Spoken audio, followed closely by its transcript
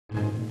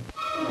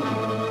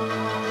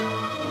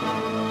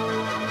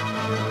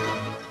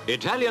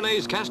Italian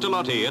ace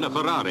Castellotti in a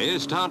Ferrari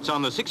starts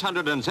on the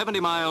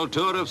 670-mile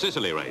Tour of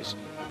Sicily race.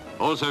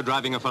 Also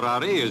driving a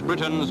Ferrari is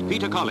Briton's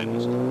Peter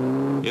Collins.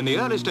 In the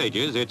early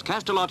stages, it's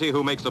Castellotti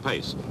who makes the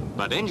pace,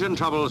 but engine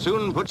trouble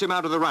soon puts him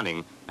out of the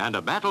running, and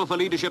a battle for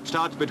leadership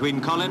starts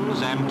between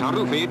Collins and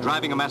Taruffi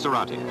driving a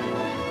Maserati.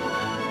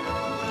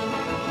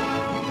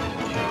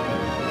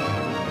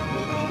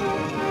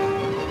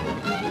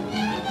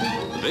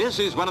 This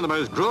is one of the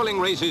most grueling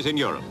races in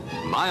Europe.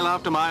 Mile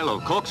after mile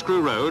of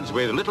corkscrew roads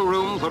with little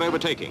room for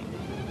overtaking.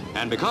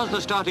 And because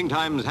the starting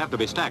times have to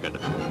be staggered,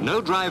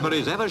 no driver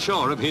is ever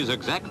sure of his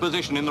exact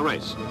position in the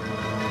race.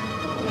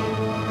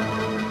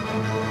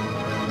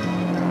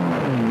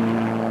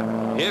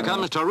 Here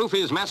comes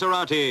Taruffi's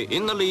Maserati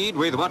in the lead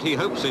with what he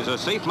hopes is a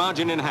safe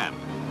margin in hand.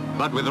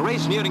 But with the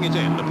race nearing its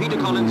end,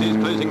 Peter Collins is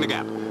closing the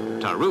gap.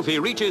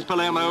 Taruffi reaches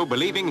Palermo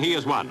believing he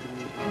has won.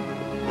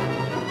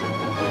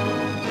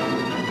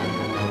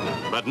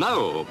 But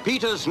no,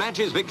 Peter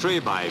snatches victory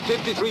by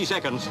 53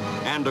 seconds,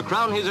 and to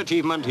crown his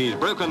achievement, he's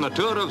broken the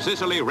Tour of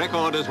Sicily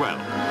record as well.